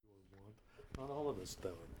Not all of us,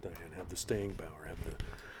 though, Diane, have the staying power, have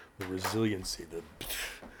the resiliency,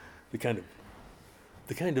 the kind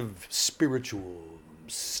of spiritual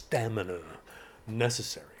stamina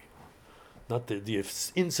necessary. Not the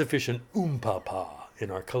insufficient oompah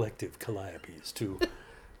in our collective calliopes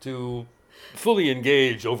to fully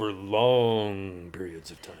engage over long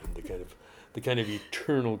periods of time. The kind of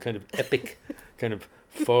eternal, kind of epic, kind of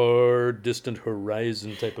far distant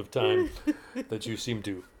horizon type of time that you seem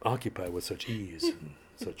to occupy with such ease and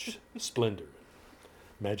such splendor and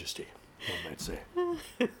majesty, one might say.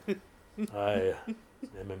 I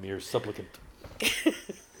am a mere supplicant. And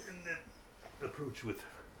approach with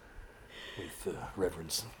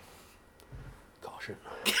reverence and caution.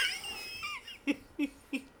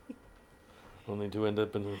 Only to end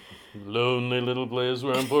up in a lonely little place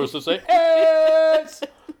where I'm forced to say, it's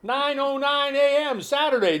 9:09 a.m.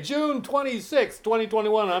 Saturday, June 26th,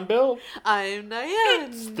 2021. I'm Bill. I'm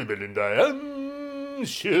Diane. It's the Bill and Diane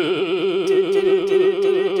Show.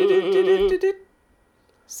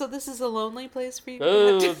 So this is a lonely place for you?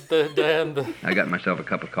 Diane, I got myself a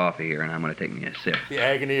cup of coffee here, and I'm going to take me a sip. the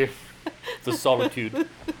agony, the solitude.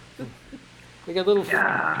 We got little,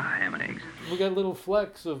 Ham and eggs. we got little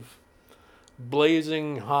flecks of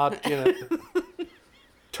blazing hot,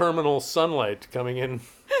 terminal sunlight coming in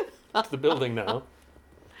to the building now.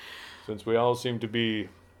 Since we all seem to be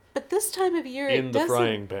But this time of year, in it the doesn't.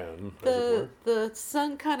 frying pan, as it were. The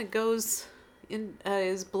sun kind of goes in,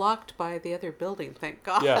 is blocked by the other building. Thank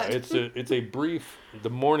God. Yeah, it's a brief,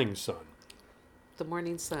 the morning sun. The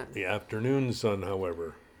morning sun. The afternoon sun,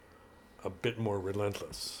 however, a bit more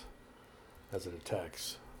relentless as it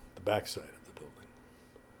attacks the backside of the building.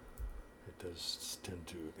 It does tend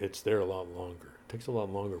to, it's there a lot longer. It takes a lot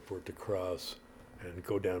longer for it to cross and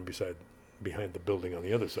go down behind the building on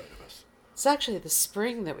the other side of us. It's actually the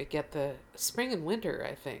spring that we get the spring and winter,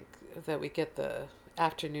 I think, that we get the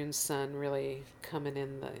afternoon sun really coming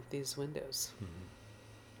in these windows. Mm-hmm.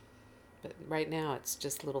 But right now it's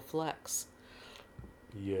just little flecks.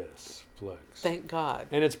 Yes, flex. Thank God.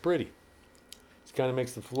 And it's pretty. It kind of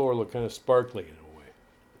makes the floor look kind of sparkly in a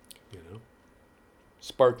way,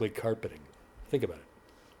 Sparkly carpeting. Think about it.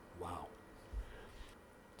 Wow.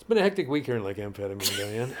 It's been a hectic week here in Lake Amphetamine,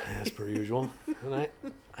 Diane, as per usual. And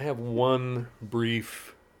I have one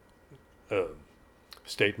brief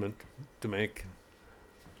statement to make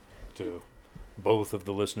to both of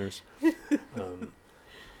the listeners.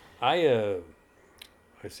 I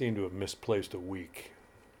seem to have misplaced a week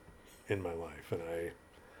in my life, and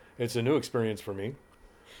it's a new experience for me.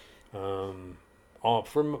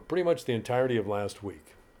 For pretty much the entirety of last week,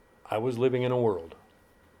 I was living in a world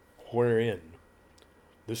wherein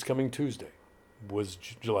this coming Tuesday was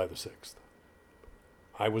July the 6th.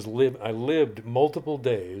 I lived multiple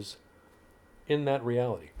days in that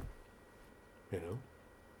reality.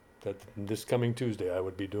 That this coming Tuesday I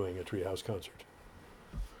would be doing a Treehouse concert.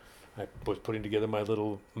 I was putting together my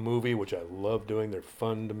little movie, which I love doing. They're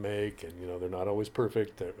fun to make, and they're not always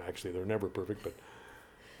perfect. They're never perfect, but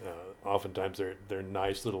oftentimes they're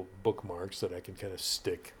nice little bookmarks that I can kind of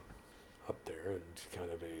stick up there, and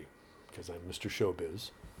kind of because I'm Mr.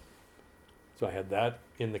 Showbiz. So I had that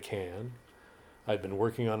in the can. I'd been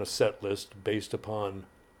working on a set list based upon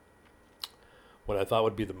what I thought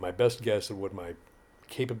would be my best guess of what my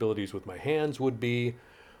capabilities with my hands would be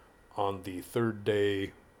on the third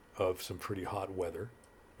day of some pretty hot weather.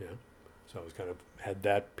 Yeah. So I was kind of had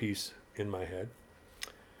that piece in my head.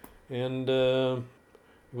 And it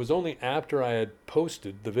was only after I had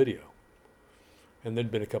posted the video, and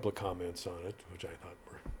there'd been a couple of comments on it, which I thought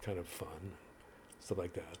were kind of fun, stuff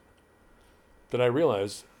like that I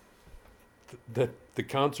realized that the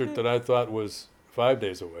concert that I thought was 5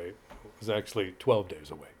 days away was actually 12 days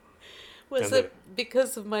away. Was it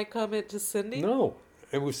because of my comment to Cindy? No,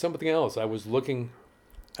 it was something else. I was looking,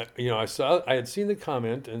 I had seen the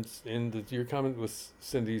comment, and your comment with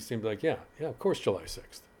Cindy seemed like, yeah, of course, July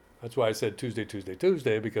 6th. That's why I said Tuesday,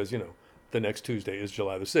 because, the next Tuesday is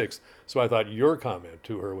July the 6th. So I thought your comment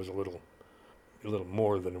to her was a little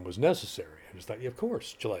more than was necessary. I just thought, yeah, of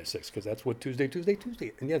course, July 6th, because that's what Tuesday.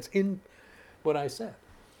 And yeah, it's in what I said.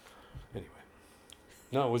 Anyway.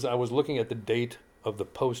 No, I was looking at the date of the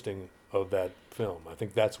posting of that film. I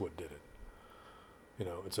think that's what did it.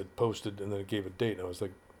 It said posted, and then it gave a date, and I was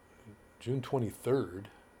like, June 23rd?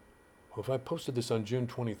 Well, if I posted this on June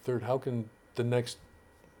 23rd, how can the next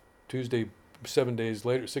Tuesday, 6 days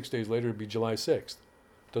later, be July 6th?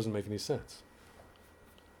 Doesn't make any sense.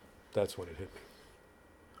 That's when it hit me.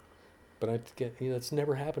 But that's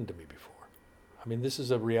never happened to me before. I mean, this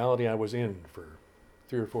is a reality I was in for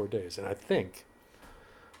 3 or 4 days, and I think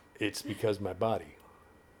it's because my body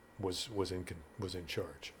was in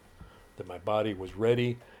charge. That my body was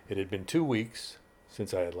ready. It had been 2 weeks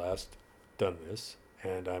since I had last done this,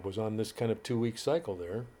 and I was on this kind of 2-week cycle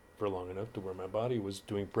there for long enough to where my body was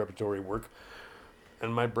doing preparatory work,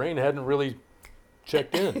 and my brain hadn't really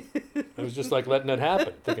checked in. I was just like letting it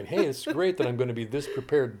happen, thinking, hey, it's great that I'm going to be this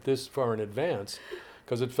prepared this far in advance,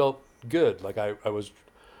 because it felt good. Like I was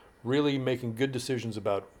really making good decisions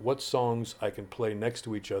about what songs I can play next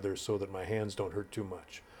to each other so that my hands don't hurt too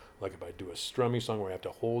much. Like if I do a strummy song where I have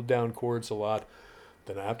to hold down chords a lot,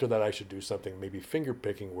 then after that I should do something maybe finger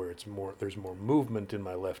picking where there's more movement in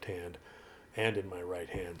my left hand and in my right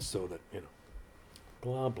hand, so that,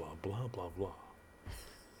 blah, blah, blah, blah, blah.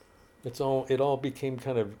 It all became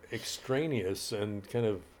kind of extraneous and kind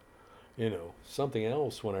of, something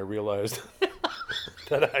else when I realized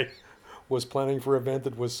that I was planning for an event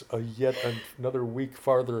that was yet another week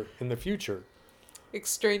farther in the future.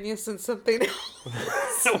 Extraneous and something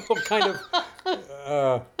else. Well, kind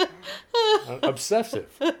of obsessive,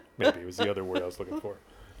 maybe was the other word I was looking for.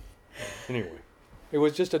 Anyway, it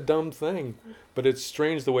was just a dumb thing, but it's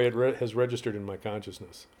strange the way it has registered in my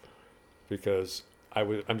consciousness, because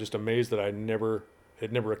I'm just amazed that it never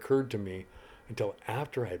occurred to me until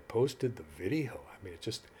after I had posted the video. I mean,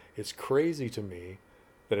 it's crazy to me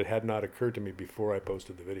that it had not occurred to me before I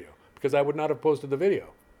posted the video, because I would not have posted the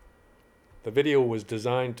video. The video was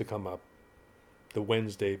designed to come up the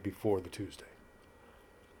Wednesday before the Tuesday.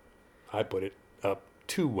 I put it up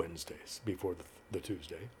 2 Wednesdays before the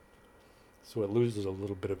Tuesday, so it loses a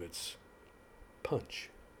little bit of its punch.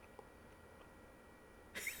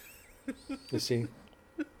 You see?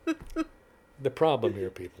 The problem here,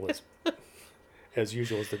 people, is, as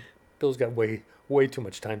usual, is that Bill's got way too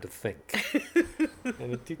much time to think.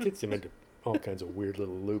 And it gets him into all kinds of weird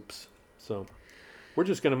little loops. So we're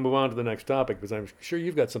just going to move on to the next topic, because I'm sure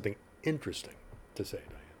you've got something interesting to say,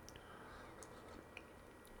 Diane.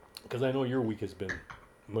 Because I know your week has been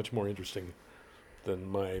much more interesting than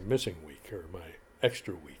my missing week or my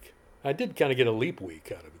extra week. I did kind of get a leap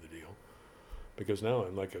week out of the deal, because now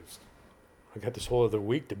I'm like I got this whole other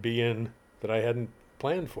week to be in that I hadn't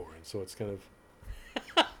planned for, and so it's kind of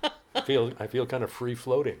I feel kind of free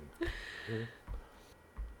floating. Yeah.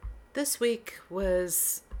 This week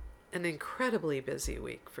was an incredibly busy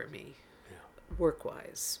week for me,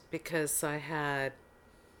 work-wise, because we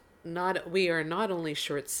are not only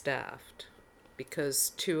short-staffed,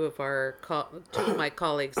 because two of my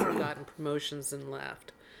colleagues have gotten promotions and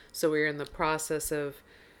left, so we're in the process of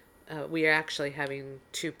we are actually having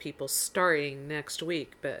 2 people starting next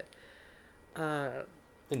week, but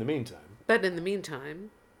in the meantime,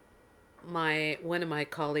 one of my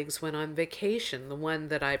colleagues went on vacation, the one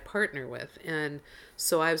that I partner with, and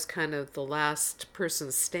so I was kind of the last person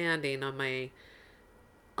standing on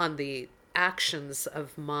the actions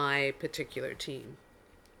of my particular team,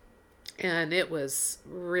 and it was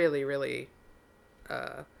really, really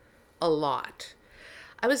a lot.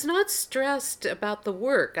 I was not stressed about the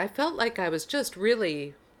work. I felt like I was just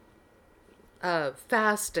really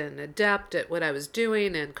fast and adept at what I was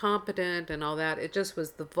doing and competent and all that. It just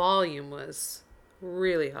was, the volume was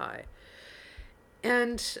really high.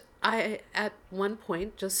 And I, at one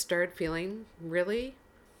point, just started feeling really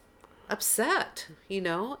upset,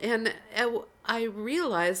 and I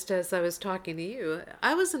realized as I was talking to you,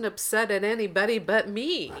 I wasn't upset at anybody but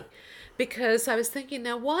me. Because I was thinking,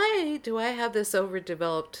 now, why do I have this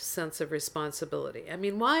overdeveloped sense of responsibility? I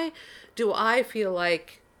mean, why do I feel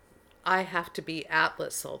like I have to be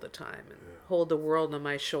Atlas all the time and hold the world on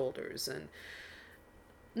my shoulders? And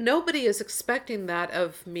nobody is expecting that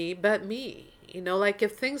of me but me. Like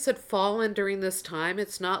if things had fallen during this time,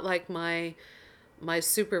 it's not like my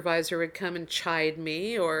supervisor would come and chide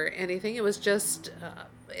me or anything. It was just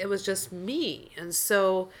me. And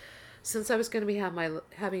so, since I was going to be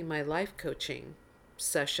having my life coaching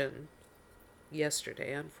session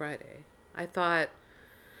yesterday on Friday, I thought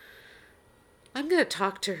I'm going to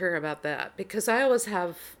talk to her about that, because I always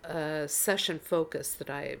have a session focus that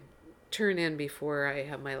I turn in before I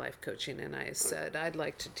have my life coaching, and I said I'd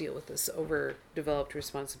like to deal with this overdeveloped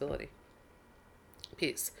responsibility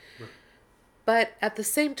piece. Right. But at the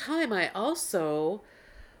same time, I also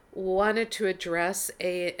wanted to address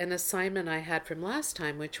an assignment I had from last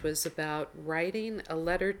time, which was about writing a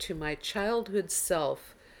letter to my childhood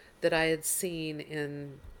self that I had seen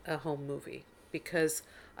in a home movie, because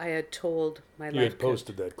I had told my life coach. You had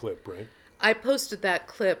posted that clip, right? I posted that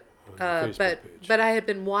clip, but I had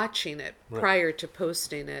been watching it prior to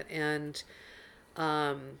posting it, and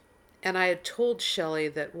I had told Shelley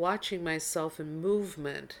that watching myself in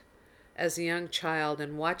movement as a young child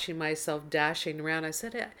and watching myself dashing around, I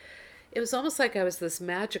said, it was almost like I was this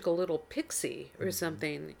magical little pixie or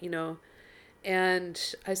something, you know. And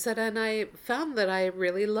I said, and I found that I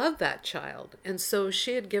really loved that child. And so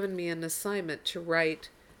she had given me an assignment to write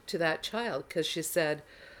to that child, because she said,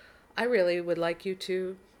 I really would like you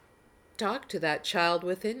to talk to that child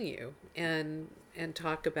within you and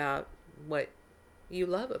talk about what you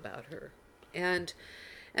love about her. And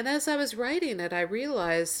as I was writing it, I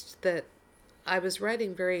realized that I was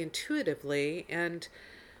writing very intuitively and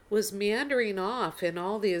was meandering off in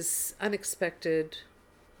all these unexpected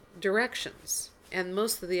directions. And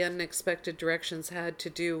most of the unexpected directions had to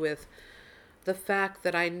do with the fact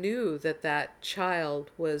that I knew that that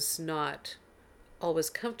child was not always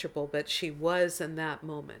comfortable, but she was in that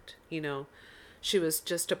moment. You know, she was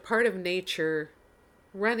just a part of nature,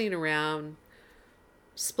 running around,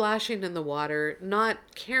 splashing in the water, not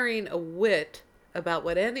caring a whit about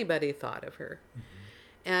what anybody thought of her.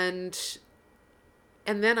 And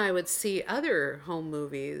then I would see other home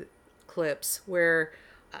movie clips where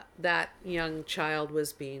that young child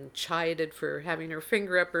was being chided for having her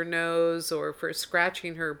finger up her nose or for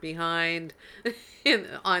scratching her behind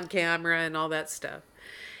on camera and all that stuff.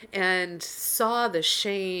 And saw the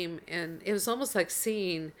shame, and it was almost like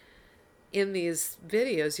seeing in these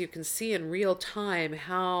videos, you can see in real time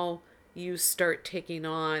how you start taking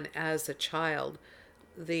on as a child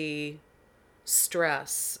the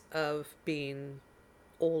stress of being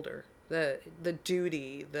older, the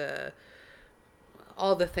duty,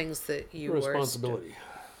 all the things that you responsibility.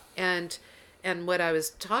 And what I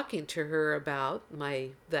was talking to her about,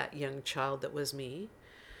 that young child that was me,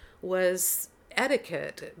 was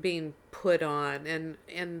etiquette being put on,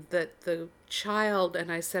 and that the child,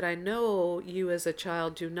 and I said, I know you as a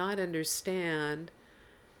child do not understand.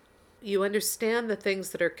 You understand the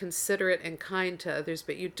things that are considerate and kind to others,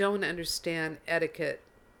 but you don't understand etiquette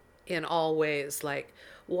in all ways. Like,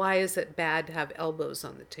 why is it bad to have elbows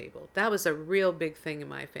on the table? That was a real big thing in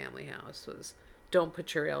my family house, was don't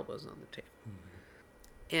put your elbows on the table.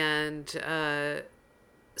 And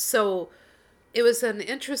so it was an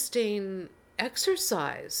interesting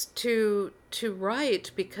exercise to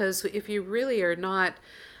write, because if you really are not,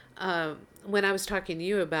 when I was talking to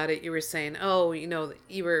you about it, you were saying, oh, you know,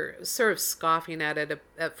 you were sort of scoffing at it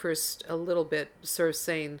at first a little bit, sort of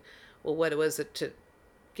saying, well, what was it to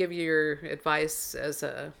give your advice as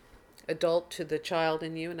a adult to the child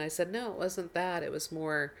in you? And I said, no, it wasn't that. It was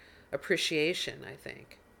more appreciation, I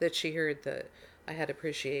think, that she heard that I had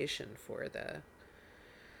appreciation for that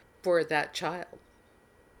child.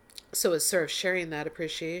 So it's sort of sharing that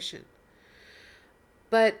appreciation.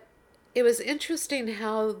 But it was interesting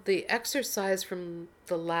how the exercise from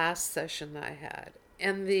the last session that I had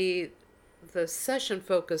and the session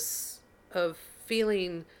focus of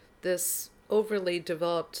feeling this overly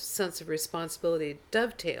developed sense of responsibility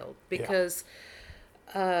dovetailed, because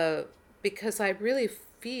I really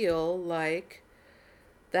feel like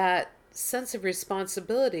that sense of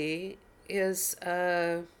responsibility is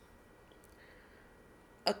a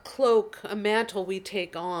cloak, a mantle we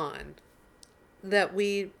take on that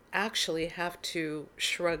we actually have to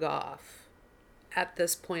shrug off at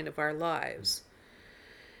this point of our lives.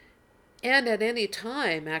 And at any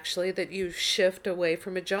time, actually, that you shift away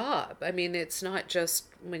from a job. I mean, it's not just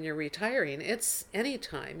when you're retiring. It's any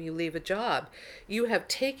time you leave a job. You have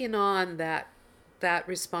taken on that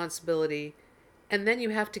responsibility, and then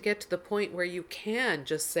you have to get to the point where you can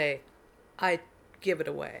just say, I give it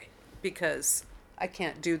away because I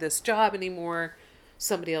can't do this job anymore.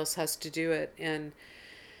 Somebody else has to do it.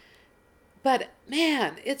 But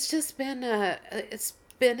man, it's just been it's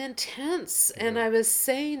been intense. And I was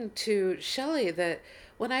saying to Shelley that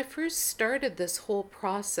when I first started this whole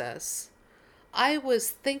process, I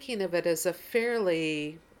was thinking of it as a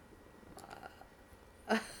fairly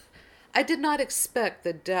I did not expect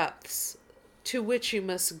the depths to which you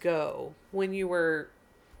must go when you were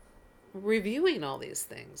reviewing all these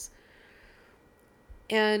things.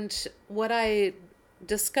 And what I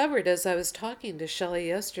discovered as I was talking to Shelley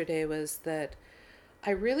yesterday was that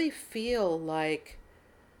I really feel like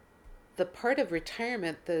the part of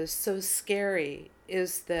retirement that is so scary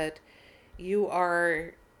is that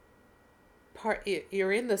you're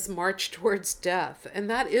in this march towards death, and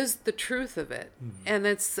that is the truth of it. And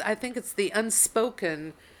I think it's the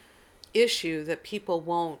unspoken issue that people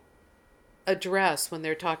won't address when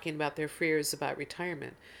they're talking about their fears about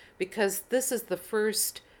retirement, because this is the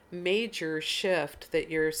first major shift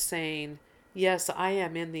that you're saying, yes, I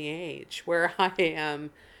am in the age where I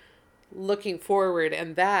am looking forward,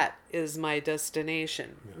 and that is my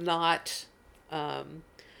destination. Not I'm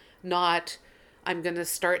going to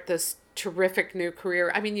start this terrific new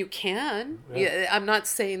career. I mean, you can. Yeah. I'm not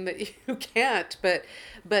saying that you can't, but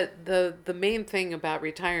the main thing about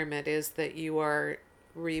retirement is that you are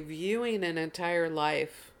reviewing an entire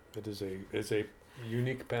life. It's a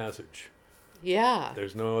unique passage. Yeah.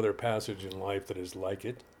 There's no other passage in life that is like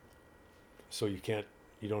it. So you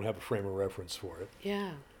don't have a frame of reference for it.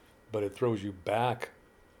 Yeah. But it throws you back.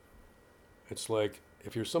 It's like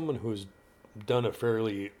if you're someone who's done a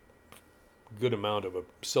fairly good amount of a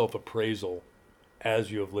self-appraisal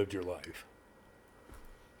as you have lived your life.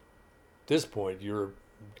 At this point, you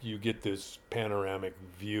get this panoramic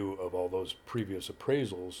view of all those previous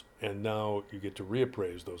appraisals, and now you get to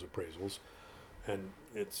reappraise those appraisals, and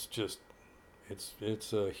it's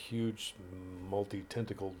a huge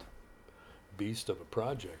multi-tentacled beast of a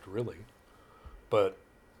project, really. But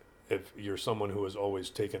if you're someone who has always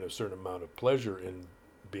taken a certain amount of pleasure in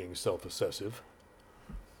being self-assessive,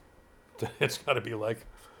 it's got to be like,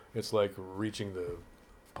 it's like reaching the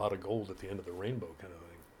pot of gold at the end of the rainbow kind of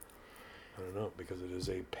thing. I don't know, because it is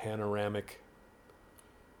a panoramic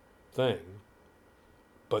thing,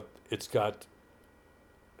 but it's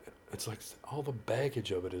like all the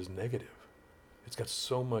baggage of it is negative. It's got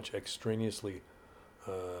so much extraneously,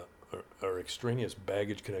 or extraneous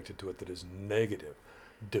baggage connected to it that is negative,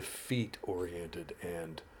 defeat oriented,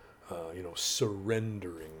 and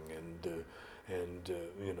surrendering, and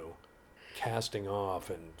casting off,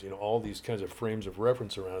 and all these kinds of frames of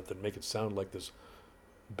reference around it that make it sound like this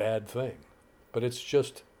bad thing. But it's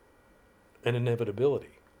just an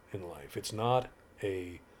inevitability in life. It's not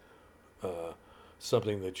a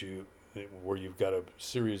something where you've got a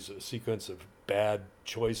sequence of bad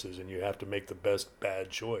choices and you have to make the best bad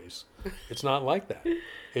choice. It's not like that.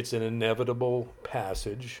 It's an inevitable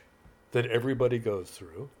passage that everybody goes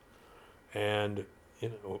through, and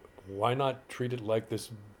why not treat it like this?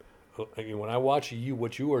 I mean, when I watch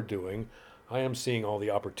what you are doing, I am seeing all the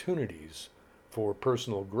opportunities for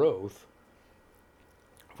personal growth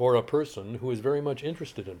for a person who is very much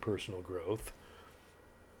interested in personal growth.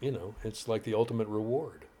 It's like the ultimate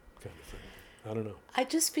reward kind of thing. I don't know. I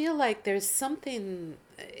just feel like there's something,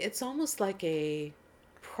 it's almost like a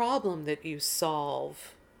problem that you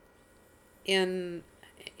solve in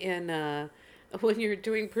when you're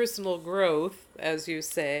doing personal growth, as you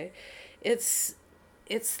say. It's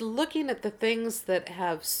looking at the things that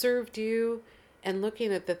have served you and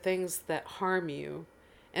looking at the things that harm you,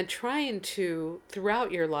 and trying to,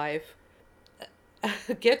 throughout your life,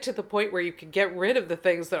 get to the point where you can get rid of the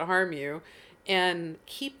things that harm you and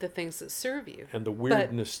keep the things that serve you. And the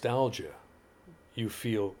weird nostalgia you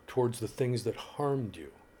feel towards the things that harmed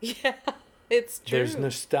you. Yeah, it's true. There's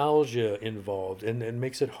nostalgia involved, and it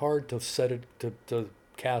makes it hard to to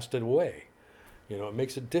cast it away. It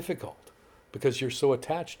makes it difficult because you're so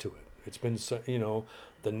attached to it. It's been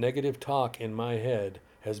the negative talk in my head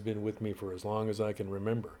has been with me for as long as I can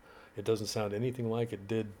remember. It doesn't sound anything like it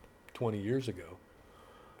did 20 years ago.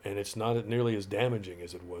 And it's not nearly as damaging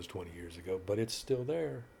as it was 20 years ago, but it's still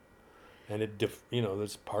there. And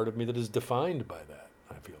there's part of me that is defined by that,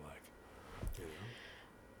 I feel like.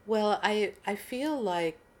 Well, I feel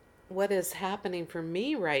like what is happening for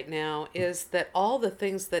me right now is that all the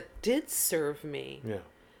things that did serve me,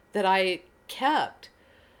 that I kept,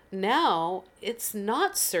 now it's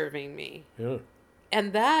not serving me. Yeah.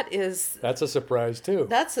 And that's a surprise too.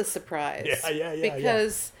 That's a surprise. Yeah.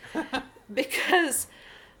 Because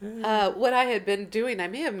what I had been doing, I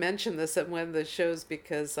may have mentioned this at one of the shows,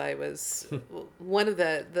 because I was one of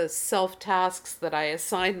the self tasks that I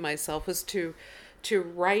assigned myself was to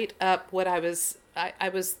write up what I was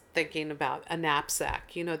thinking about a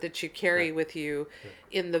knapsack, that you carry with you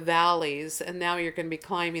in the valleys, and now you're going to be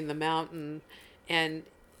climbing the mountain, and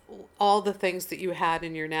all the things that you had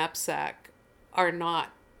in your knapsack are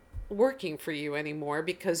not working for you anymore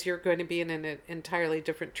because you're going to be in an entirely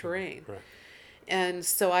different terrain. Right. And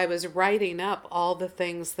so I was writing up all the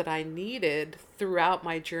things that I needed throughout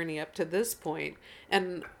my journey up to this point,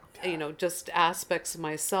 and just aspects of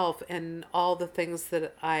myself and all the things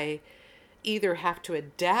that I either have to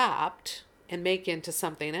adapt and make into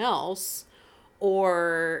something else,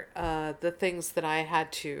 or the things that I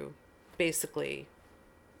had to basically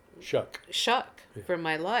shuck from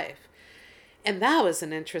my life. And that was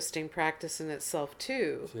an interesting practice in itself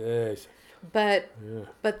too. Yes. But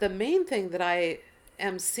the main thing that I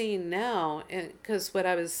am seeing now, because what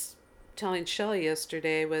I was telling Shelley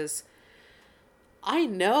yesterday was, I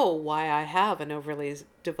know why I have an overly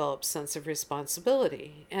developed sense of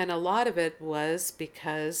responsibility. And a lot of it was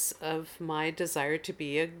because of my desire to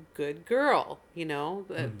be a good girl,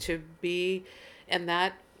 to be, and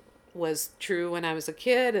that was true when I was a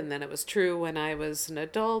kid, and then it was true when I was an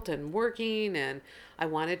adult and working, and I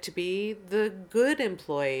wanted to be the good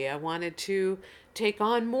employee. I wanted to take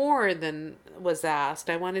on more than was asked.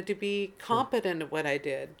 I wanted to be competent at what I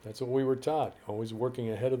did. That's what we were taught, always working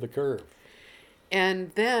ahead of the curve.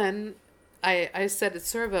 And then I said it's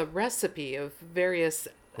sort of a recipe of various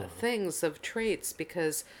things, of traits,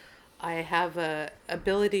 because I have a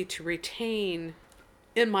ability to retain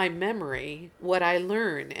in my memory what I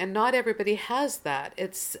learn, and not everybody has that.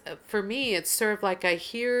 It's, for me, it's sort of like I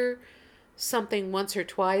hear something once or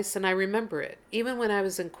twice and I remember it. Even when I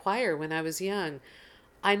was in choir when I was young,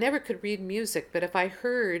 I never could read music, but if I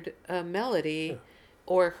heard a melody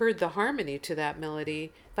or heard the harmony to that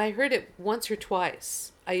melody, if I heard it once or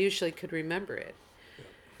twice, I usually could remember it.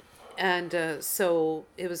 And so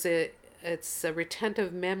it's a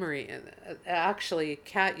retentive memory. And actually,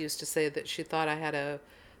 Kat used to say that she thought I had a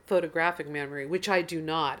photographic memory, which I do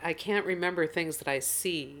not. I can't remember things that I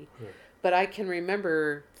see, but I can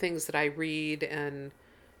remember things that I read and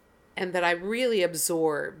that I really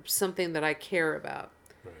absorb, something that I care about.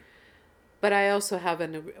 Right. But I also have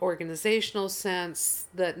an organizational sense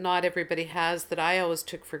that not everybody has, that I always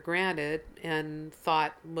took for granted and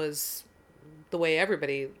thought was the way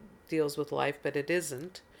everybody deals with life, but it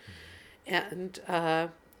isn't. And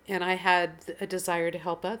I had a desire to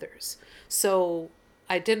help others. So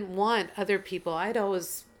I didn't want other people. I'd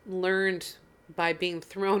always learned by being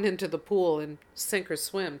thrown into the pool and sink or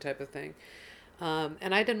swim type of thing.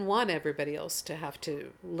 And I didn't want everybody else to have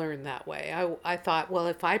to learn that way. I thought, well,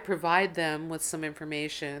 if I provide them with some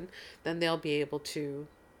information, then they'll be able to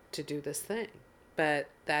do this thing. But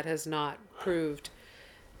that has not proved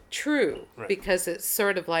true, Right. because it's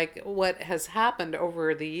sort of like what has happened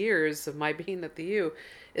over the years of my being at the U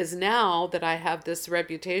is now that I have this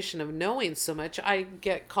reputation of knowing so much, I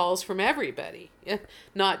get calls from everybody,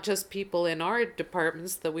 not just people in our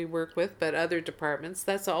departments that we work with, but other departments.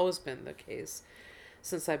 That's always been the case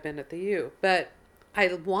since I've been at the U. But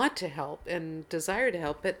I want to help and desire to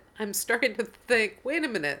help, but I'm starting to think, wait a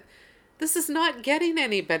minute, this is not getting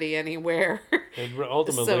anybody anywhere. And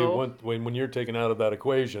ultimately, So- when you're taken out of that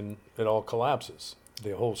equation, it all collapses.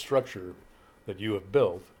 The whole structure that you have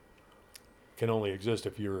built can only exist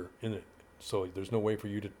if you're in it. So there's no way for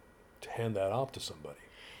you to hand that off to somebody.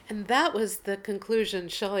 And that was the conclusion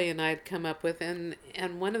Shelley and I had come up with. And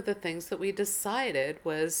one of the things that we decided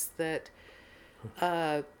was that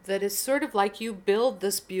that is sort of like you build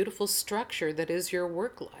this beautiful structure that is your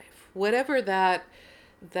work life. Whatever that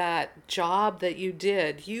job that you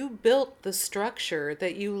did, you built the structure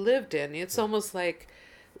that you lived in. It's almost like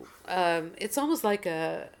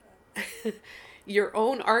a your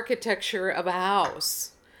own architecture of a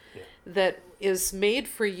house that is made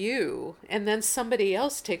for you, and then somebody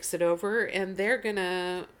else takes it over and they're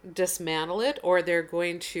gonna dismantle it, or they're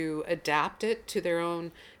going to adapt it to their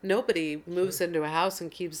own. Nobody moves into a house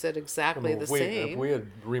and keeps it exactly the If same. we had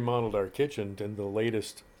remodeled our kitchen in the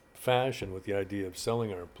latest fashion with the idea of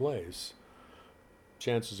selling our place,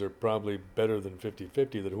 chances are probably better than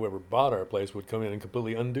 50-50 that whoever bought our place would come in and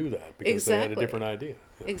completely undo that because they had a Exactly. different idea.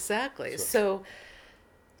 Yeah. Exactly. So- So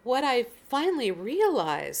what I finally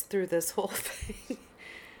realized through this whole thing,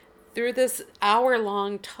 through this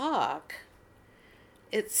hour-long talk,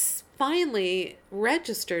 it's finally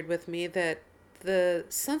registered with me that the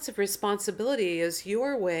sense of responsibility is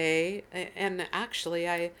your way. And actually,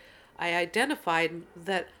 I identified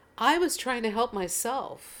that I was trying to help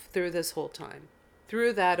myself through this whole time,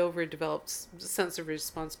 through that overdeveloped sense of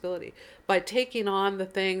responsibility, by taking on the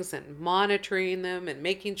things and monitoring them and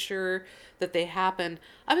making sure that they happen.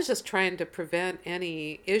 I was just trying to prevent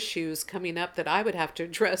any issues coming up that I would have to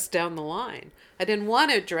address down the line. I didn't want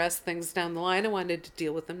to address things down the line. I wanted to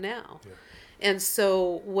deal with them now. Yeah. And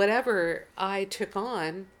so whatever I took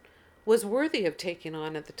on was worthy of taking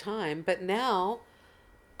on at the time, but now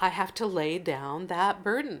I have to lay down that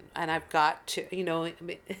burden, and I've got to,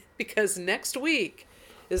 because next week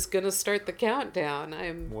is going to start the countdown.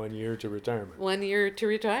 I'm 1 year to retirement. 1 year to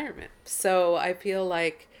retirement. So I feel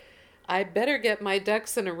like I better get my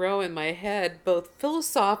ducks in a row in my head, both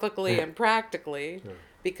philosophically and practically, Yeah.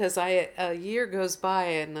 because a year goes by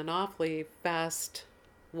in an awfully fast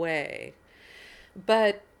way.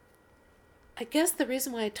 But I guess the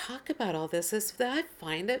reason why I talk about all this is that I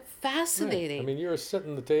find it fascinating. Right. I mean, you're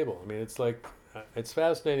setting the table. I mean, it's like, it's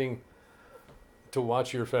fascinating to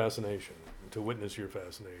watch your fascination, to witness your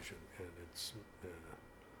fascination. And it's,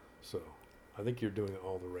 so I think you're doing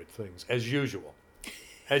all the right things, as usual.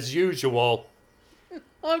 As usual.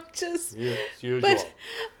 I'm just, As usual.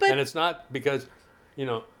 but And it's not because, I don't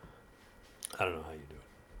know how you do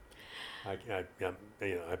it.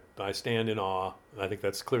 I stand in awe. I think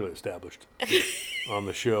that's clearly established on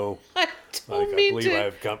the show. I don't mean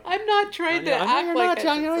to. I'm not trying to act like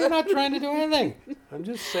you're not trying to do anything. I'm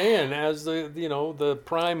just saying, as the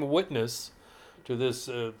prime witness to this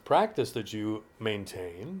practice that you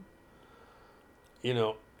maintain.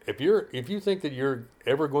 If you think that you're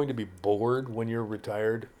ever going to be bored when you're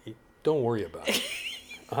retired, don't worry about it.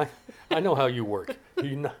 I know how you work.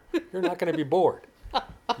 You're not going to be bored.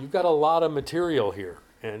 You've got a lot of material here,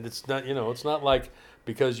 and it's not like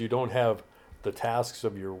because you don't have the tasks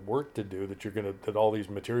of your work to do that all these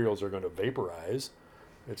materials are going to vaporize.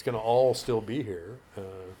 It's going to all still be here.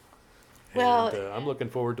 I'm looking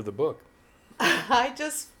forward to the book. I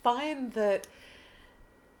just find that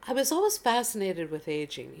I was always fascinated with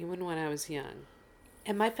aging, even when I was young.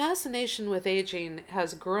 And my fascination with aging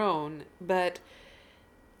has grown, but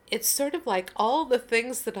it's sort of like all the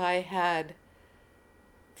things that I had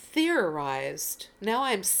theorized, now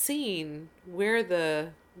I'm seeing where the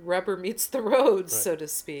rubber meets the road, right, so to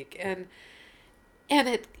speak. And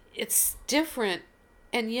it's different,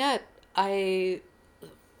 and yet I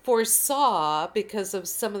foresaw, because of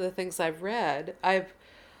some of the things I've read,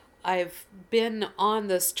 I've been on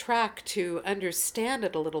this track to understand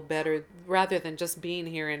it a little better, rather than just being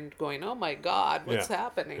here and going, oh my God, what's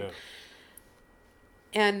happening? Yeah.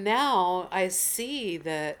 And now I see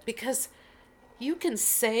that, because you can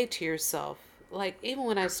say to yourself, like, even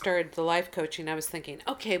when I started the life coaching, I was thinking,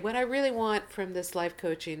 okay, what I really want from this life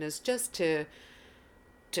coaching is just to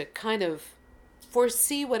kind of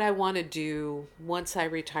foresee what I want to do once I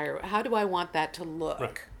retire. How do I want that to look?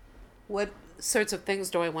 Right. What sorts of things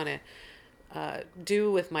do I want to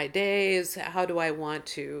do with my days? How do I want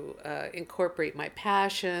to incorporate my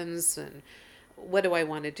passions? And what do I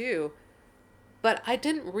want to do? But I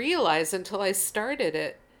didn't realize until I started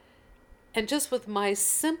it, and just with my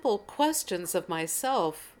simple questions of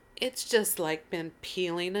myself, it's just like been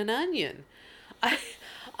peeling an onion.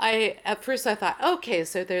 I at first I thought, okay,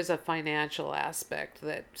 so there's a financial aspect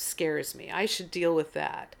that scares me. I should deal with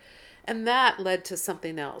that. And that led to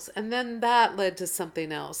something else. And then that led to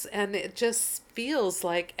something else. And it just feels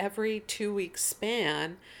like every 2-week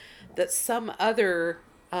span that some other...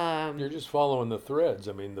 You're just following the threads.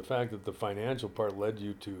 I mean, the fact that the financial part led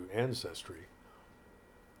you to ancestry,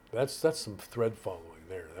 that's some thread following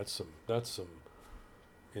there. That's some,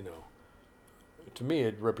 to me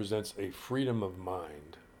it represents a freedom of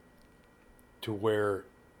mind to where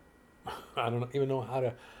I don't even know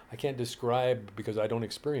I can't describe, because I don't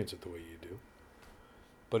experience it the way you do.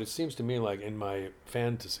 But it seems to me like, in my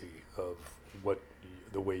fantasy of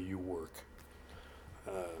the way you work,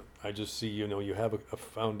 I just see, you have a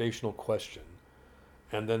foundational question,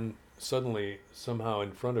 and then suddenly, somehow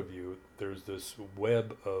in front of you, there's this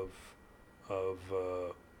web of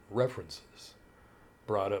references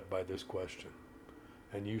brought up by this question.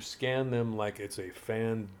 And you scan them like it's a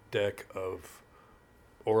fan deck of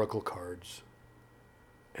oracle cards,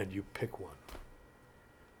 and you pick one,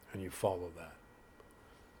 and you follow that.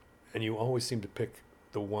 And you always seem to pick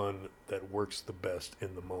the one that works the best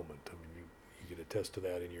in the moment. I mean, you can attest to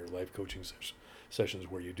that in your life coaching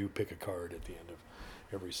sessions, where you do pick a card at the end of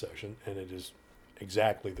every session, and it is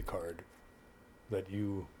exactly the card that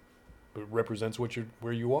represents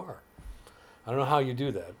where you are. I don't know how you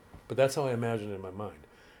do that, but that's how I imagine it in my mind.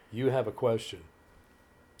 You have a question.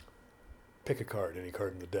 Pick a card, any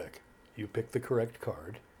card in the deck. You pick the correct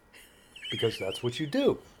card, because that's what you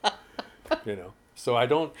do. So I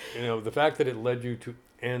don't, the fact that it led you to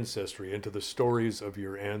ancestry, into the stories of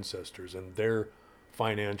your ancestors and their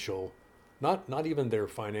financial, not even their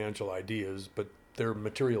financial ideas, but their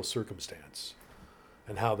material circumstance,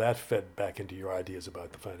 and how that fed back into your ideas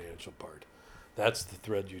about the financial part. That's the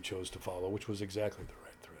thread you chose to follow, which was exactly the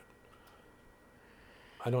right thread.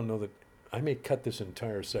 I don't know that I may cut this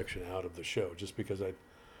entire section out of the show, just because I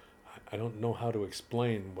don't know how to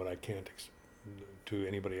explain what I can't to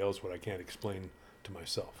anybody else, what I can't explain to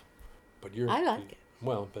myself. But I like it.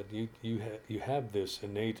 Well, but you have this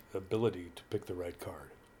innate ability to pick the right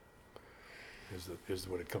card. Is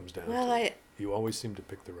what it comes down to. You always seem to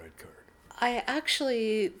pick the right card. I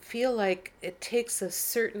actually feel like it takes a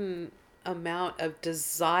certain amount of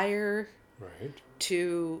desire, right,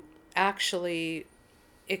 to actually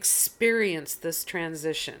experience this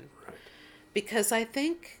transition. Right. Because I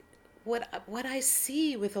think what I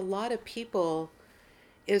see with a lot of people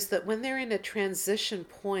is that when they're in a transition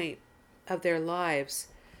point of their lives,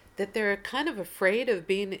 that they're kind of afraid of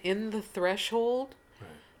being in the threshold, right,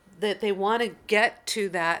 that they want to get to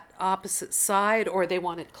that opposite side, or they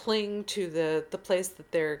want to cling to the place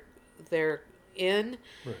that they're in.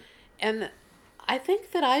 Right. And I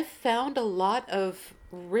think that I've found a lot of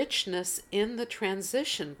richness in the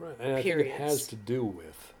transition Right. And I periods. think it has to do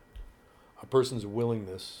with a person's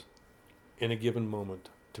willingness in a given moment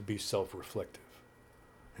to be self-reflective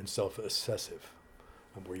and self-assessive,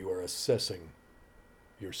 where you are assessing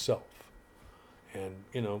yourself and,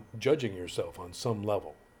 judging yourself on some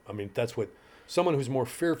level. I mean, that's what someone who's more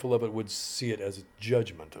fearful of it would see it as a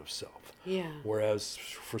judgment of self. Yeah. Whereas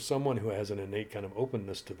for someone who has an innate kind of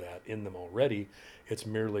openness to that in them already, it's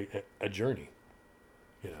merely a journey,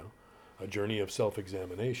 a journey of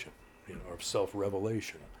self-examination, or of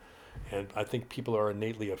self-revelation. And I think people are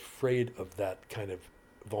innately afraid of that kind of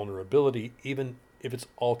vulnerability, even if it's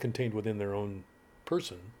all contained within their own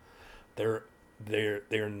person. They're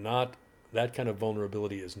not, that kind of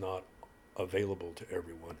vulnerability is not available to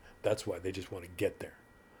everyone. That's why they just want to get there.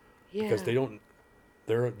 Yeah. Because they don't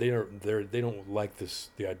like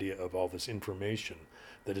the idea of all this information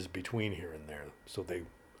that is between here and there. So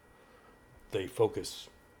they focus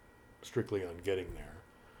strictly on getting there.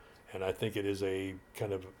 And I think it is a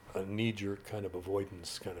kind of a knee-jerk kind of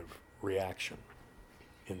avoidance kind of reaction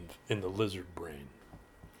in the lizard brain.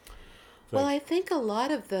 Well, I think a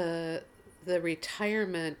lot of the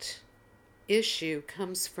retirement issue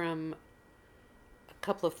comes from a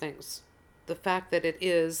couple of things. The fact that it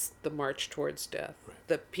is the march towards death. Right.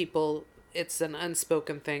 That people, it's an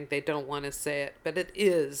unspoken thing. They don't want to say it, but it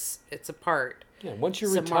is. It's a part. Yeah, once you're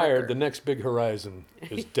It's a retired, marker. the next big horizon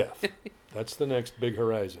is death. That's the next big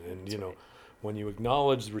horizon. And, That's right. when you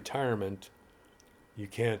acknowledge retirement, you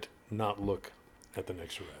can't not look at the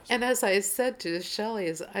next horizon. And as I said to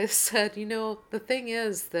Shelley, I said, the thing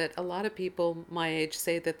is that a lot of people my age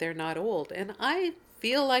say that they're not old. And I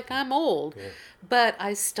feel like I'm old, Yeah. but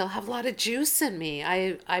I still have a lot of juice in me.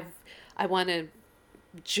 I want to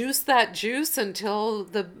juice that juice until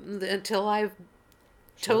I've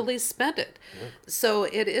totally spent it. Yeah. So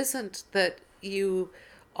it isn't that you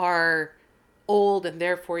are old and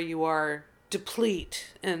therefore you are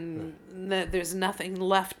deplete and that there's nothing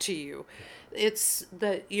left to you. It's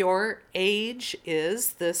that your age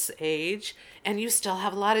is this age and you still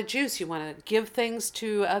have a lot of juice. You want to give things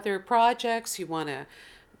to other projects. You want to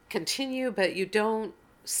continue, but you don't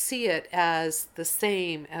see it as the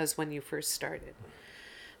same as when you first started.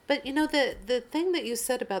 But the thing that you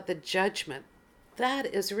said about the judgment, that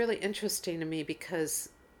is really interesting to me because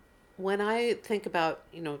when I think about,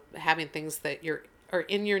 having things that are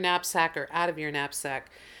in your knapsack or out of your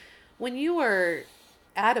knapsack, when you are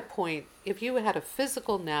at a point, if you had a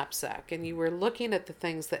physical knapsack and you were looking at the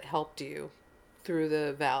things that helped you through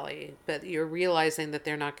the valley, but you're realizing that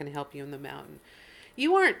they're not going to help you in the mountain,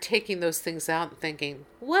 you aren't taking those things out and thinking,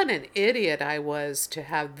 what an idiot I was to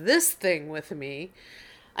have this thing with me.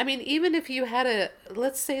 I mean, even if you had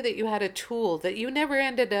let's say that you had a tool that you never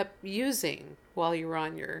ended up using while you were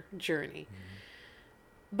on your journey,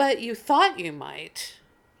 but you thought you might,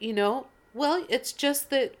 well, it's just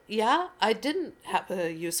that, I didn't have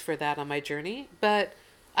a use for that on my journey, but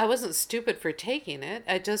I wasn't stupid for taking it.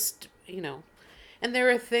 I just, and there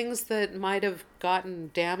are things that might have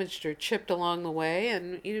gotten damaged or chipped along the way,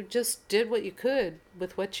 and you just did what you could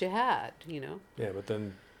with what you had, Yeah, but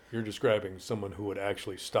then you're describing someone who would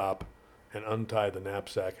actually stop and untie the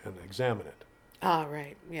knapsack and examine it. Ah,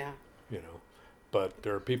 right, yeah. But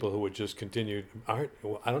there are people who would just continue. All right,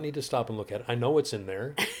 well, I don't need to stop and look at it. I know it's in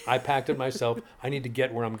there. I packed it myself. I need to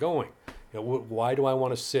get where I'm going. Why do I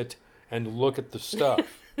want to sit and look at the stuff?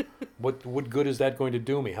 What good is that going to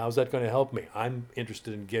do me? How's that going to help me? I'm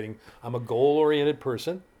interested in getting. I'm a goal-oriented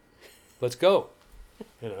person. Let's go.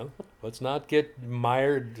 Let's not get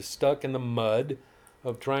mired, stuck in the mud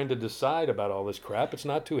of trying to decide about all this crap. It's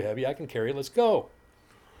not too heavy. I can carry it. Let's go.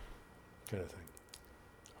 Kind of thing.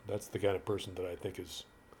 That's the kind of person that I think is,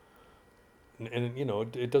 and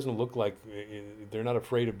it doesn't look like they're not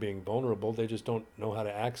afraid of being vulnerable. They just don't know how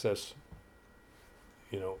to access,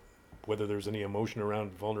 whether there's any emotion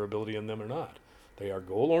around vulnerability in them or not. They are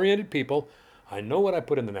goal-oriented people. I know what I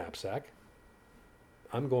put in the knapsack.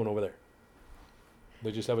 I'm going over there.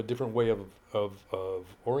 They just have a different way of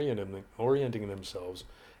orienting themselves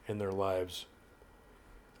in their lives.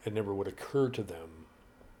 It never would occur to them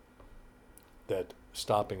that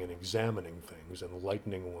stopping and examining things and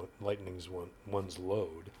lightening one's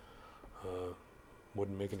load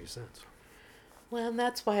wouldn't make any sense. Well, and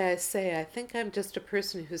that's why I say I think I'm just a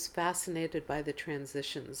person who's fascinated by the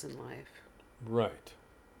transitions in life. Right.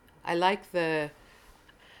 I like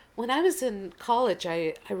when I was in college,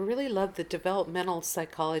 I really loved the developmental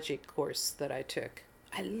psychology course that I took.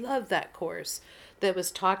 I loved that course that was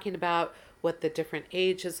talking about what the different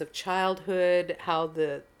ages of childhood, how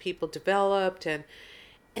the people developed, and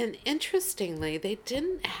And interestingly, they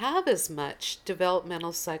didn't have as much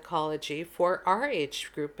developmental psychology for our age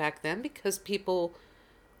group back then because people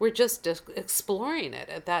were just exploring it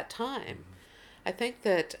at that time. I think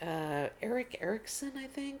that Eric Erickson, I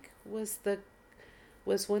think, was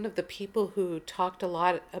one of the people who talked a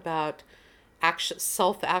lot about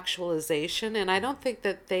self-actualization, and I don't think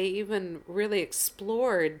that they even really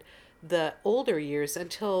explored the older years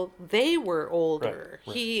until they were older.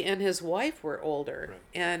 Right. He and his wife were older, Right.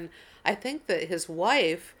 and I think that his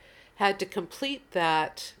wife had to complete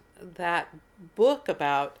that book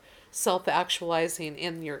about self-actualizing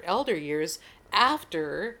in your elder years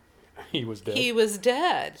after He was dead. he was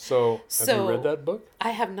dead. So, have you read So that book? I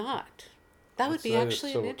have not. That would be That is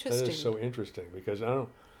actually so, an interesting. That is so interesting because I don't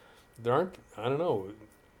know.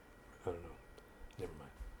 Never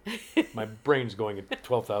mind. My brain's going in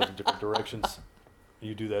 12,000 different directions.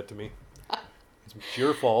 You do that to me. It's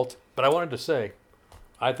your fault. But I wanted to say,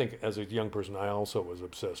 I think as a young person, I also was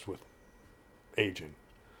obsessed with aging.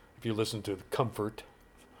 If you listen to Comfort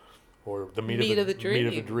or The Meat of the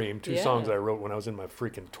Dream, two songs I wrote when I was in my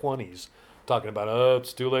freaking 20s, talking about, oh,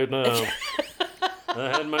 it's too late now.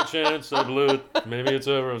 I had my chance, I blew it. Maybe it's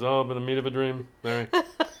over. It was all but the meat of a dream. Mary.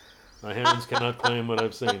 My hands cannot claim what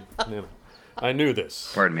I've seen. You know, I knew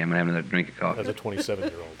this Pardon me, I'm having another drink of coffee. as a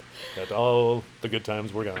 27-year-old. That all the good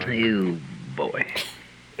times were gone. You boy.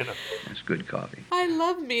 You know, That's good coffee. I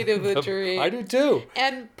love Meat of a Dream. I do too.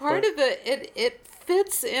 And part of it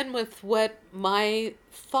fits in with what my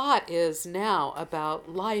thought is now about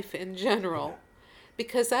life in general.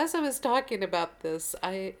 Because as I was talking about this,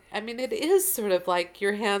 I mean, it is sort of like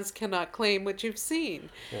your hands cannot claim what you've seen.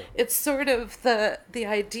 Yeah. It's sort of the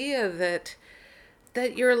idea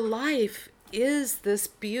that your life is this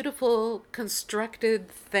beautiful constructed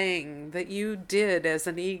thing that you did as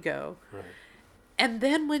an ego. Right. And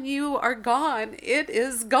then when you are gone, it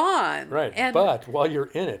is gone. Right. And But while you're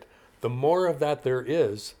in it, the more of that there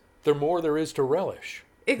is, the more there is to relish.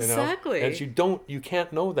 Exactly. You know? And you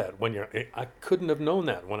can't know that when you're, I couldn't have known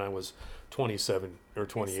that when I was 27 or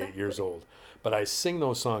 28 years old. But I sing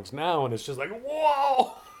those songs now and it's just like,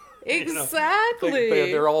 whoa! Exactly.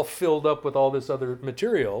 They're all filled up with all this other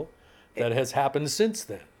material that has happened since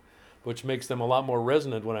then, which makes them a lot more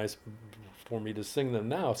resonant for me to sing them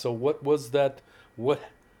now. So what was that?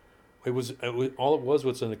 It was all it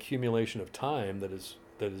was an accumulation of time that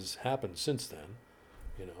has happened since then.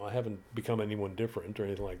 You know, I haven't become anyone different or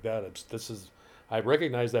anything like that. I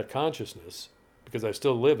recognize that consciousness because I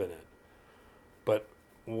still live in it. But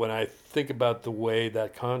when I think about the way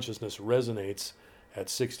that consciousness resonates at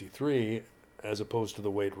 63 as opposed to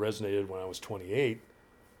the way it resonated when I was 28,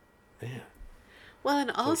 man. Well,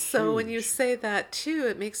 and also when you huge. say that too,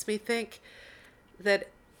 it makes me think that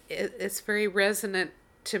it's very resonant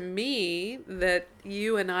to me that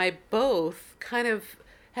you and I both kind of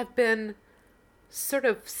have been sort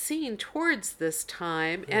of seen towards this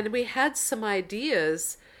time, and we had some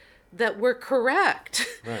ideas that were correct,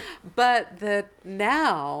 Right. but that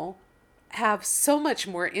now have so much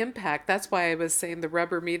more impact. That's why I was saying the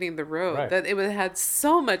rubber meeting the road, Right. that it had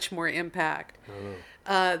so much more impact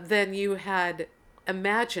than you had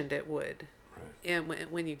imagined it would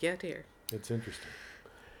when you get here. It's interesting.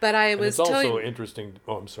 But I And was it's telling also interesting.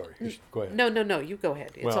 Oh, I'm sorry. Go ahead. No, you go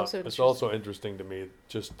ahead. It's Well, also it's interesting. also interesting to me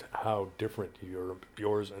just how different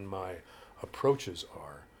yours and my approaches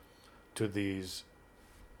are to these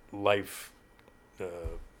life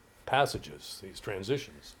passages, these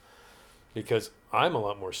transitions, because I'm a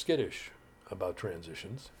lot more skittish about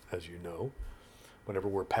transitions, as you know. Whenever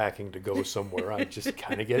we're packing to go somewhere, I just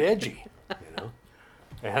kind of get edgy, you know,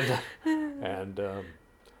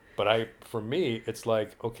 but for me, it's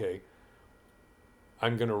like, okay,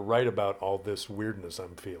 I'm going to write about all this weirdness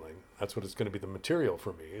I'm feeling. That's what it's going to be. The material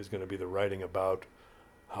for me is going to be the writing about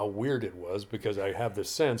how weird it was, because I have this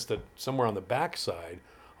sense that somewhere on the backside,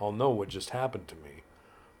 I'll know what just happened to me.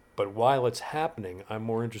 But while it's happening, I'm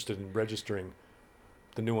more interested in registering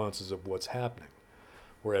the nuances of what's happening.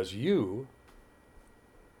 Whereas you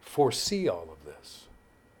foresee all of this.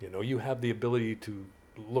 You know, you have the ability to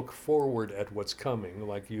look forward at what's coming,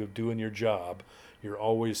 like you do in your job. You're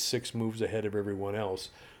always 6 moves ahead of everyone else.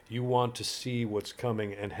 You want to see what's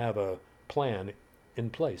coming and have a plan in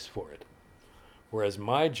place for it. Whereas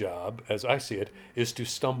my job, as I see it, is to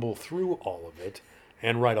stumble through all of it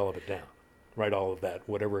and write all of it down. Write all of that,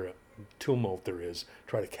 whatever tumult there is,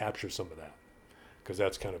 try to capture some of that. Because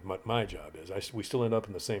that's kind of what my job is. We still end up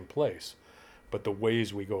in the same place, but the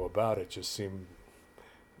ways we go about it just seem,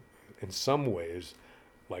 in some ways,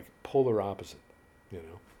 like polar opposite, you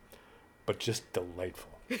know, but just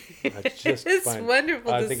delightful. I just It's find,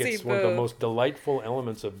 wonderful I to think see it's one of the both. most delightful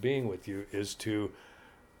elements of being with you is to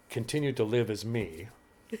continue to live as me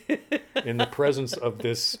in the presence of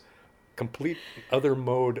this complete other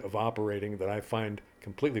mode of operating that I find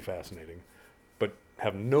completely fascinating, but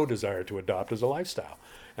have no desire to adopt as a lifestyle.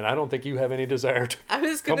 And I don't think you have any desire to I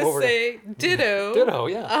was come going to over to- say ditto. Ditto,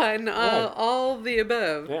 yeah. On Right. all the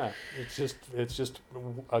above. Yeah, it's just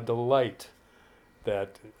a delight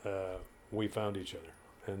that we found each other,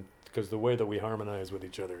 and because the way that we harmonize with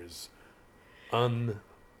each other is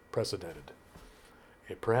unprecedented,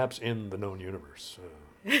 perhaps in the known universe.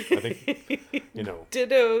 I think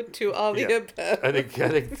Ditto to all the Yeah. above. I think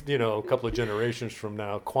a couple of generations from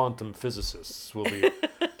now, quantum physicists will be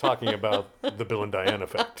talking about the Bill and Diane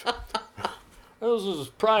effect. This is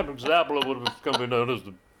a prime example of what is coming known as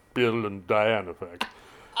the Bill and Diane effect.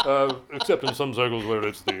 Except in some circles where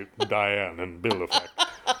it's the Diane and Bill effect.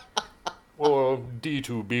 Or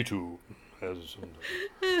D2B2 as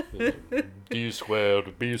D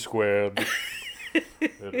squared, B squared.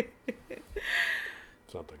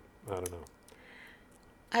 Something. I don't know.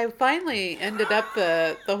 I finally ended up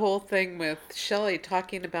the whole thing with Shelley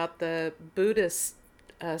talking about the Buddhist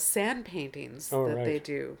sand paintings Oh, that right. they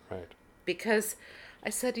do. Right. Because I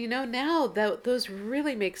said, now that those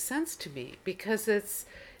really make sense to me, because it's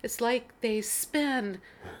like they spend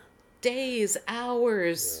days,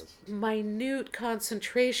 hours, minute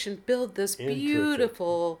concentration, build this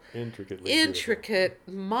beautiful, intricate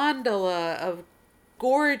mandala of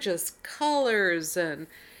gorgeous colors, and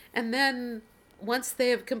then once they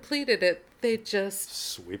have completed it, they just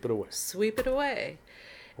Sweep it away. sweep it away.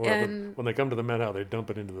 Or And when they come to the Met House, they dump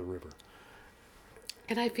it into the river.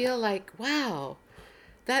 And I feel like, wow,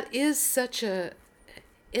 that is such a...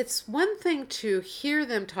 It's one thing to hear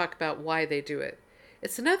them talk about why they do it.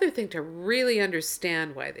 It's another thing to really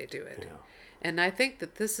understand why they do it. Yeah. And I think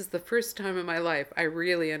that this is the first time in my life I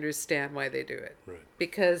really understand why they do it. Right.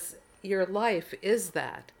 Because your life is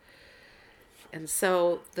that. And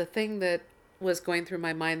so the thing that was going through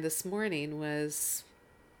my mind this morning was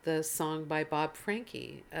the song by Bob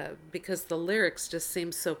Franke, because the lyrics just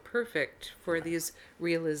seem so perfect for these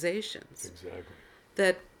realizations. Exactly.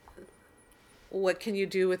 That what can you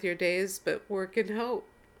do with your days but work and hope?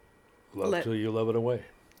 Love till you love it away.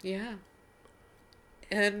 Yeah.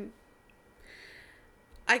 And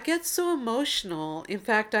I get so emotional. In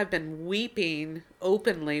fact, I've been weeping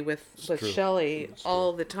openly with true. Shelley It's true.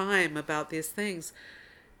 all the time about these things.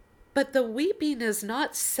 But the weeping is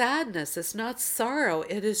not sadness. It's not sorrow.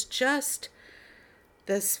 It is just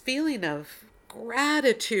this feeling of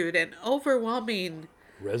gratitude and overwhelming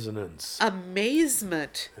Resonance.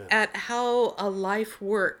 amazement at how a life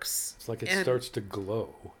works. It's like it And- starts to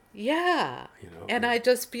glow. Yeah. know, And and- I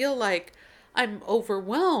just feel like I'm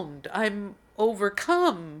overwhelmed. I'm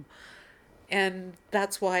overcome. And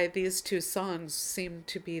that's why these two songs seem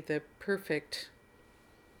to be the perfect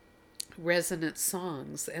resonant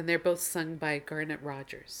songs. And they're both sung by Garnet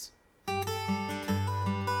Rogers.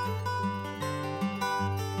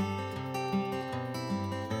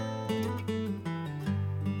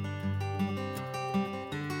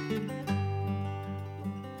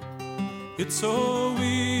 It's so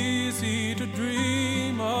easy to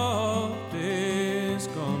dream of days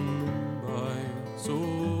gone by, so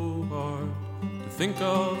hard to think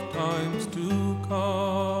of times to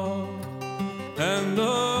come, and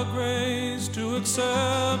the grace to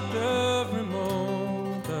accept every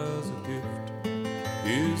moment as a gift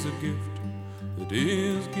is a gift that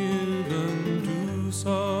is given to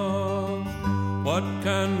some. What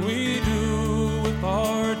can we do with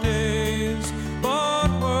our days but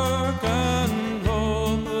work and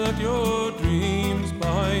hope that your dreams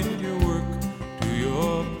bind your work to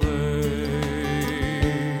your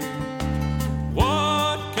play?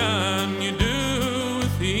 What can you do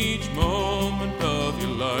with each moment of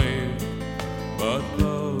your life but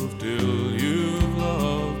love till you've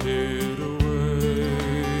loved it away?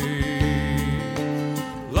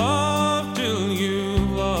 Love till you've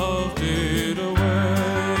loved it away.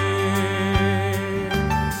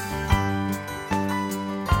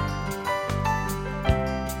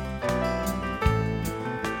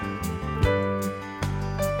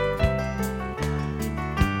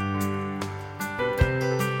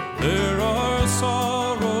 There are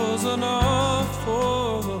sorrows enough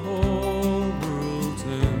for the whole world's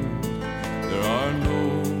end. There are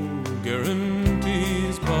no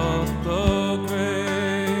guarantees but the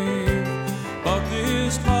grave. But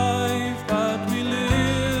this life that we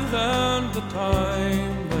live and the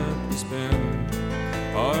time that we spend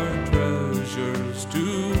are treasures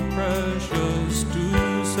too precious to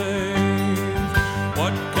save.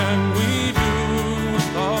 What can we do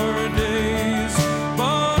with our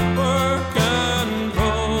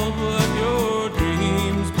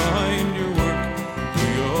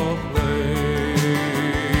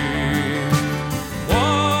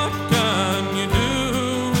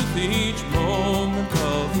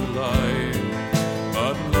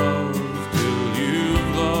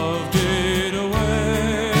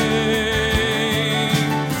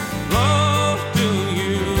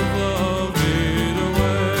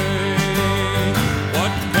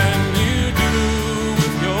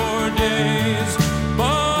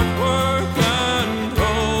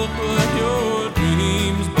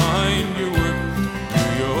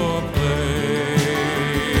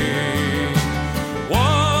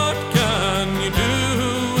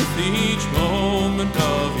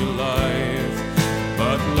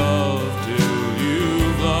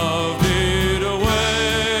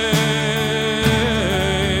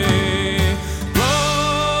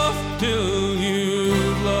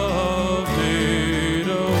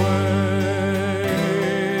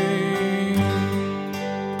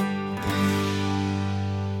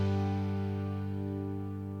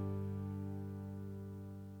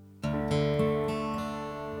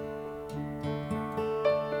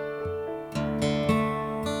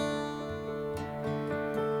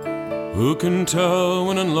Who can tell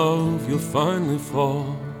when in love you'll finally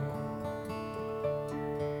fall?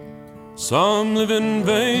 Some live in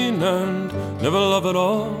vain and never love at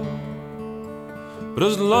all. But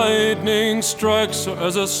as lightning strikes or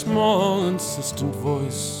as a small insistent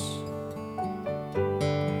voice,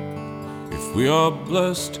 if we are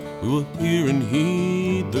blessed, we will hear and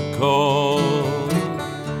heed the call.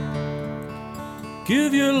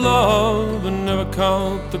 Give your love and never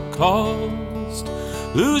count the cost.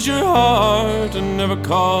 Lose your heart and never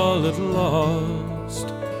call it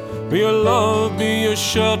lost. May your love be your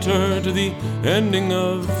shelter to the ending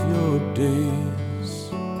of your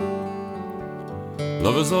days.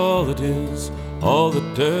 Love is all that is, all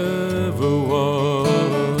that ever was.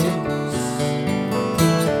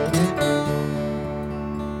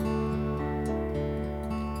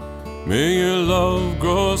 May your love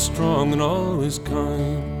grow strong and always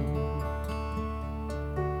kind.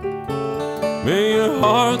 May your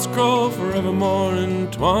hearts grow forevermore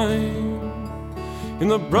entwined, in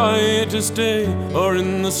the brightest day or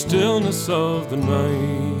in the stillness of the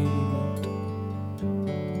night.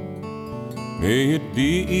 May it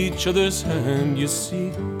be each other's hand you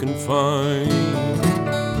seek and find.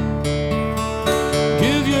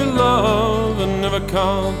 Give your love and never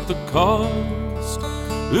count the cost.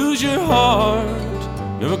 Lose your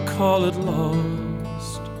heart, never call it lost.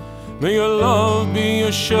 May your love be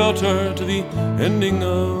your shelter to the ending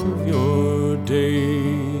of your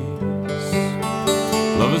days.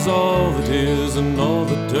 Love is all that is and all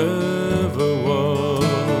that ever was.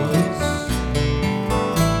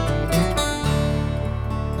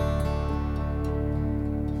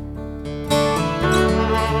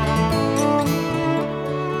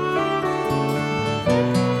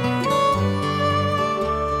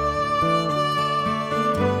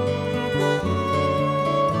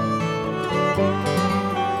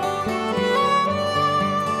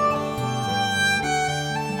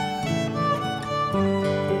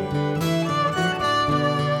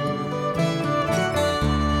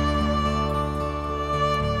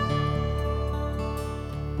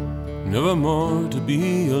 Never more to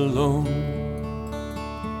be alone.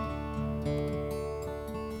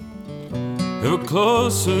 Ever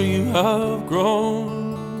closer you have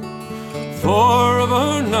grown.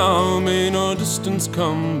 Forever now may no distance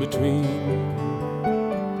come between,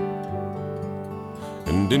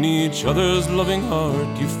 and in each other's loving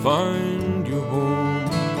heart you find your home.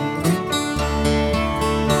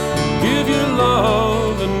 Give your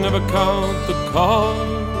love and never count the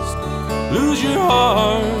cost. Lose your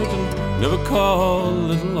heart and never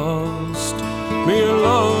call it lost. May your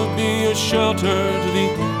love be your shelter to the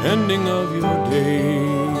ending of your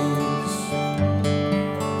days.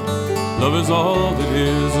 Love is all that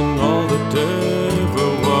is and all that ever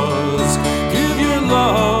was. Give your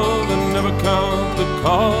love and never count the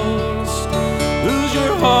cost. Lose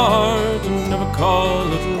your heart and never call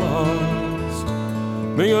it lost.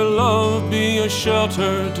 May your love be your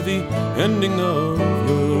shelter to the ending of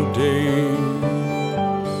your days.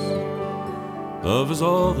 Love is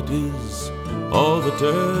all that is, all that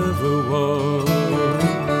ever was.